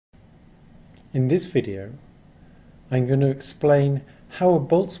In this video, I'm going to explain how a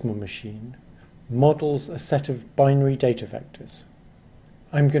Boltzmann machine models a set of binary data vectors.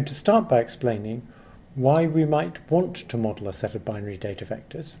 I'm going to start by explaining why we might want to model a set of binary data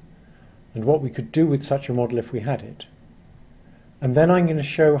vectors and what we could do with such a model if we had it. And then I'm going to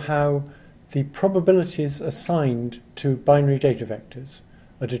show how the probabilities assigned to binary data vectors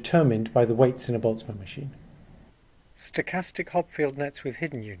are determined by the weights in a Boltzmann machine. Stochastic Hopfield nets with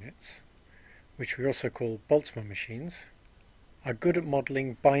hidden units, which we also call Boltzmann machines, are good at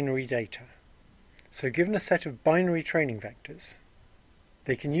modelling binary data. So given a set of binary training vectors,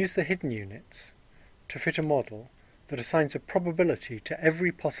 they can use the hidden units to fit a model that assigns a probability to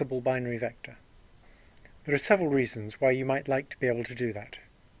every possible binary vector. There are several reasons why you might like to be able to do that.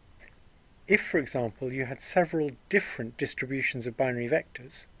 If, for example, you had several different distributions of binary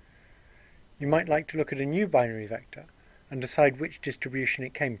vectors, you might like to look at a new binary vector and decide which distribution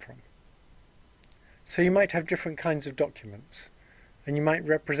it came from. So you might have different kinds of documents, and you might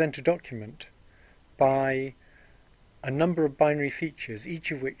represent a document by a number of binary features,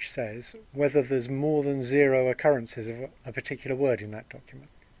 each of which says whether there's more than 0 occurrences of a particular word in that document.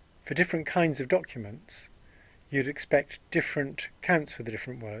 For different kinds of documents, you'd expect different counts for the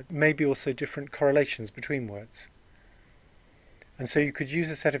different words, maybe also different correlations between words. And so you could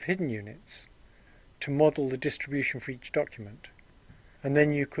use a set of hidden units to model the distribution for each document. And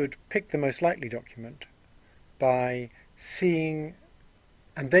then you could pick the most likely document by seeing,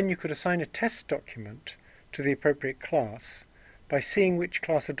 and then you could assign a test document to the appropriate class by seeing which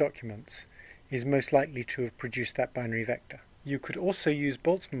class of documents is most likely to have produced that binary vector. You could also use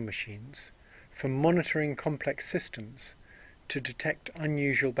Boltzmann machines for monitoring complex systems to detect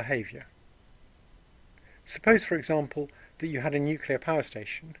unusual behavior. Suppose, for example, that you had a nuclear power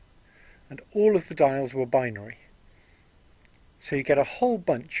station and all of the dials were binary. So you get a whole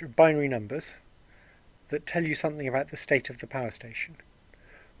bunch of binary numbers that tell you something about the state of the power station.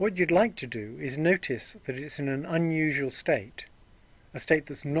 What you'd like to do is notice that it's in an unusual state, a state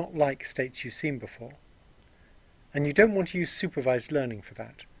that's not like states you've seen before. And you don't want to use supervised learning for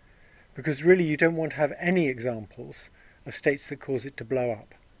that, because really you don't want to have any examples of states that cause it to blow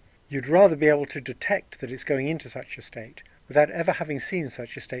up. You'd rather be able to detect that it's going into such a state without ever having seen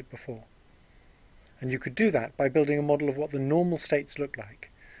such a state before. And you could do that by building a model of what the normal states look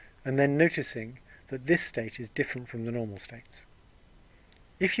like, and then noticing that this state is different from the normal states.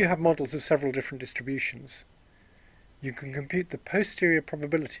 If you have models of several different distributions, you can compute the posterior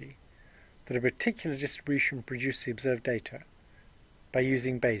probability that a particular distribution produced the observed data by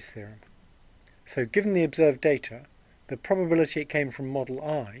using Bayes' theorem. So given the observed data, the probability it came from model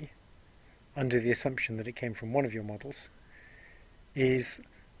I, under the assumption that it came from one of your models, is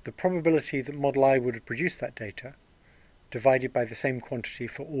the probability that model I would have produced that data divided by the same quantity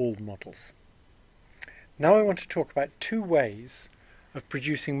for all models. Now I want to talk about two ways of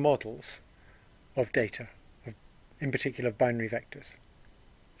producing models of data, in particular of binary vectors.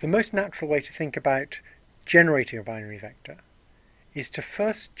 The most natural way to think about generating a binary vector is to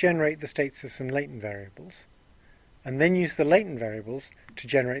first generate the states of some latent variables, and then use the latent variables to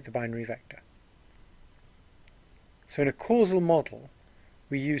generate the binary vector. So in a causal model,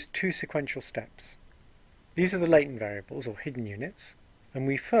 we use two sequential steps. These are the latent variables, or hidden units, and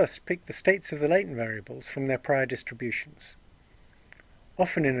we first pick the states of the latent variables from their prior distributions.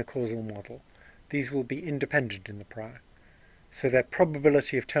 Often in a causal model, these will be independent in the prior, so their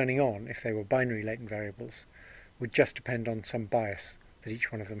probability of turning on, if they were binary latent variables, would just depend on some bias that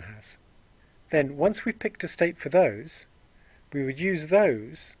each one of them has. Then, once we've picked a state for those, we would use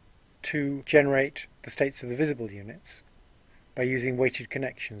those to generate the states of the visible units by using weighted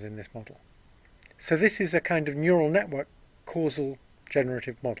connections in this model. So this is a kind of neural network causal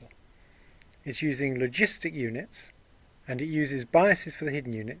generative model. It's using logistic units, and it uses biases for the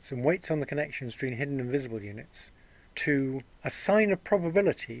hidden units and weights on the connections between hidden and visible units to assign a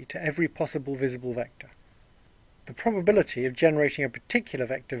probability to every possible visible vector. The probability of generating a particular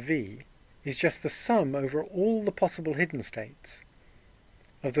vector v is just the sum over all the possible hidden states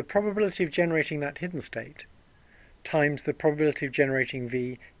of the probability of generating that hidden state times the probability of generating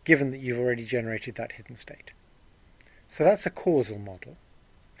v given that you've already generated that hidden state. So that's a causal model.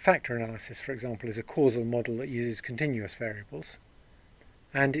 Factor analysis, for example, is a causal model that uses continuous variables,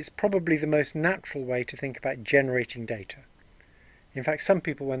 and it's probably the most natural way to think about generating data. In fact, some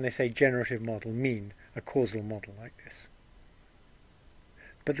people, when they say generative model, mean a causal model like this.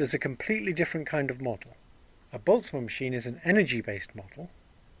 But there's a completely different kind of model. A Boltzmann machine is an energy-based model,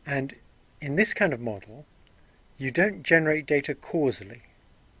 and in this kind of model, you don't generate data causally.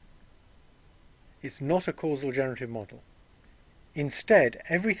 It's not a causal generative model. Instead,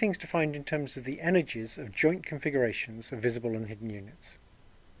 everything's defined in terms of the energies of joint configurations of visible and hidden units.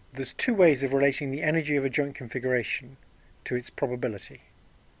 There's two ways of relating the energy of a joint configuration to its probability.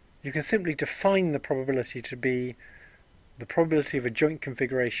 You can simply define the probability to be the probability of a joint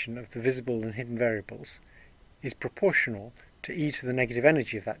configuration of the visible and hidden variables is proportional to e to the negative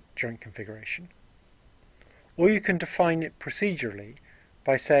energy of that joint configuration. Or you can define it procedurally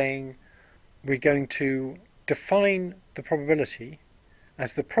by saying we're going to define the probability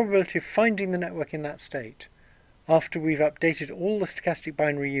as the probability of finding the network in that state after we've updated all the stochastic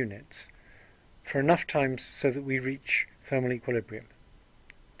binary units for enough times so that we reach thermal equilibrium.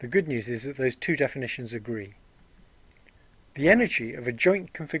 The good news is that those two definitions agree. The energy of a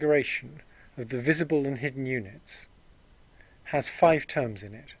joint configuration of the visible and hidden units has 5 terms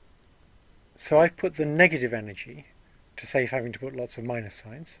in it. So I've put the negative energy to save having to put lots of minus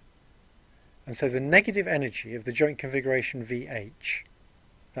signs. And so the negative energy of the joint configuration VH,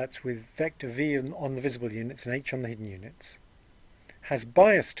 that's with vector V on the visible units and H on the hidden units, has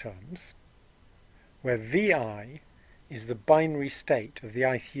bias terms where Vi is the binary state of the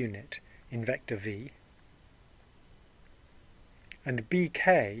ith unit in vector V, and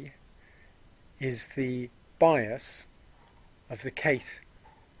Bk is the bias of the kth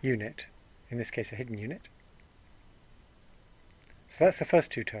unit, in this case a hidden unit. So that's the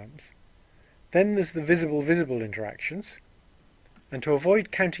first two terms. Then there's the visible-visible interactions, and to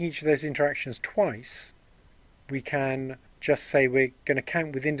avoid counting each of those interactions twice, we can just say we're going to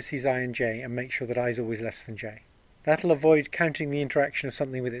count with indices I and j and make sure that I is always less than j. That'll avoid counting the interaction of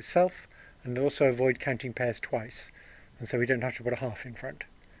something with itself, and also avoid counting pairs twice, and so we don't have to put a half in front.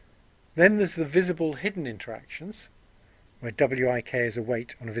 Then there's the visible-hidden interactions, where Wik is a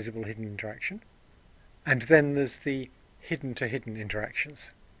weight on a visible-hidden interaction. And then there's the hidden-to-hidden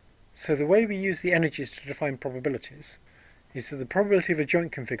interactions. So the way we use the energies to define probabilities is that the probability of a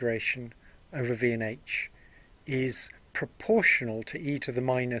joint configuration over V and H is proportional to e to the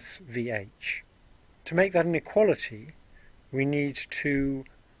minus VH. To make that an equality, we need to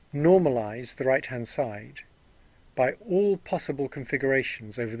normalize the right-hand side by all possible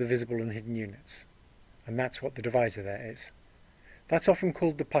configurations over the visible and hidden units. And that's what the divisor there is. That's often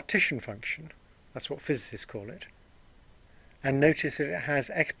called the partition function. That's what physicists call it. And notice that it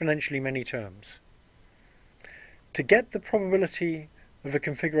has exponentially many terms. To get the probability of a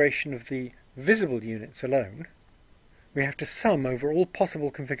configuration of the visible units alone, we have to sum over all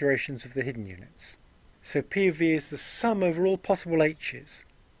possible configurations of the hidden units. So P of V is the sum over all possible H's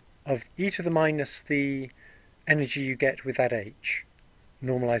of e to the minus the energy you get with that H,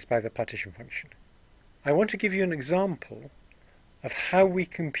 normalized by the partition function. I want to give you an example of how we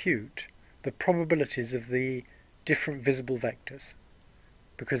compute the probabilities of the different visible vectors,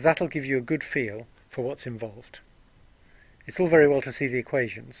 because that'll give you a good feel for what's involved. It's all very well to see the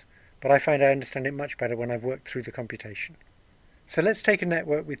equations, but I find I understand it much better when I've worked through the computation. So let's take a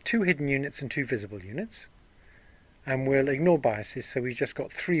network with 2 hidden units and 2 visible units, and we'll ignore biases, so we've just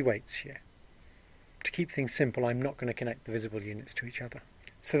got 3 weights here. To keep things simple, I'm not going to connect the visible units to each other.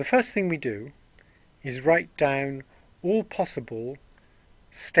 So the first thing we do is write down all possible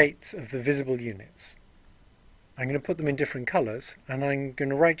states of the visible units. I'm going to put them in different colours, and I'm going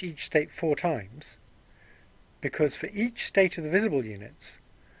to write each state 4 times, because for each state of the visible units,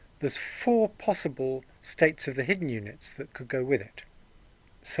 there's 4 possible states of the hidden units that could go with it.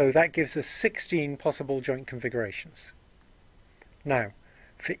 So that gives us 16 possible joint configurations. Now,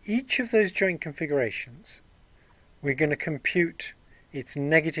 for each of those joint configurations, we're going to compute its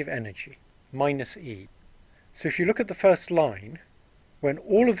negative energy, minus E. So if you look at the first line, when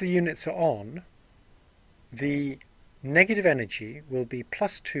all of the units are on, the negative energy will be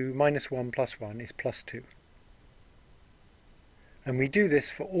plus 2 minus 1 plus 1 is plus 2. And we do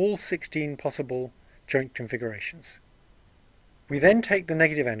this for all 16 possible joint configurations. We then take the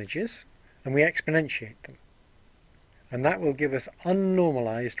negative energies and we exponentiate them. And that will give us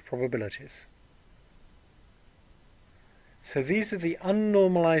unnormalized probabilities. So these are the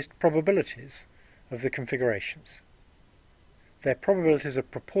unnormalized probabilities of the configurations. Their probabilities are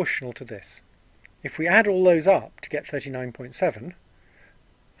proportional to this. If we add all those up to get 39.7,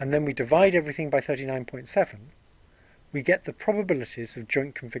 and then we divide everything by 39.7, we get the probabilities of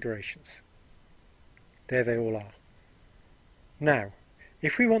joint configurations. There they all are. Now,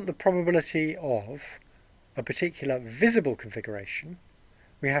 if we want the probability of a particular visible configuration,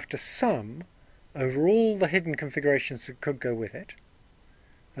 we have to sum over all the hidden configurations that could go with it.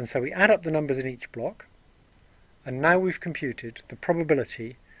 And so we add up the numbers in each block, and now we've computed the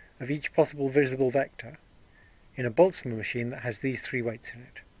probability of each possible visible vector in a Boltzmann machine that has these 3 weights in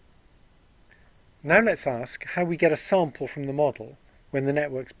it. Now let's ask how we get a sample from the model when the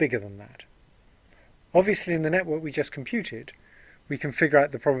network's bigger than that. Obviously in the network we just computed, we can figure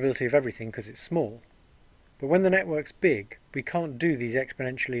out the probability of everything because it's small. But when the network's big, we can't do these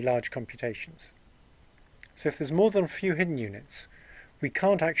exponentially large computations. So if there's more than a few hidden units, we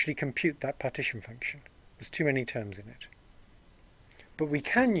can't actually compute that partition function. There's too many terms in it. But we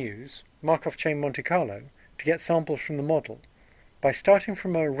can use Markov chain Monte Carlo to get samples from the model by starting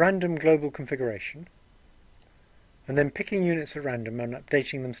from a random global configuration and then picking units at random and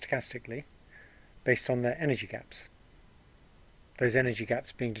updating them stochastically based on their energy gaps. Those energy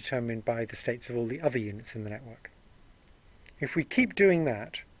gaps being determined by the states of all the other units in the network. If we keep doing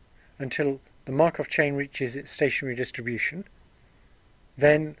that until the Markov chain reaches its stationary distribution,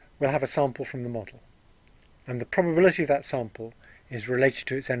 then we'll have a sample from the model. And the probability of that sample is related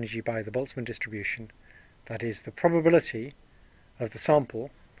to its energy by the Boltzmann distribution. That is, the probability of the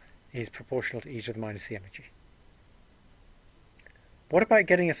sample is proportional to e to the minus the energy. What about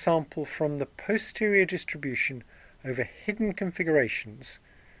getting a sample from the posterior distribution over hidden configurations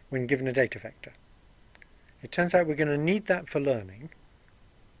when given a data vector? It turns out we're going to need that for learning.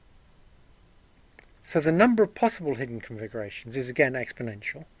 So the number of possible hidden configurations is again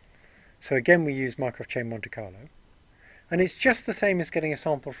exponential. So again we use Markov chain Monte Carlo. And it's just the same as getting a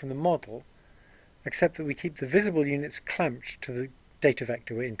sample from the model, except that we keep the visible units clamped to the data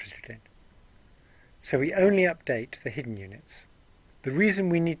vector we're interested in. So we only update the hidden units. The reason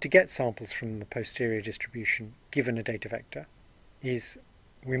we need to get samples from the posterior distribution given a data vector is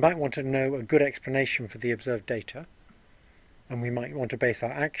we might want to know a good explanation for the observed data, and we might want to base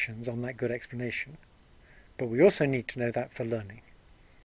our actions on that good explanation, but we also need to know that for learning.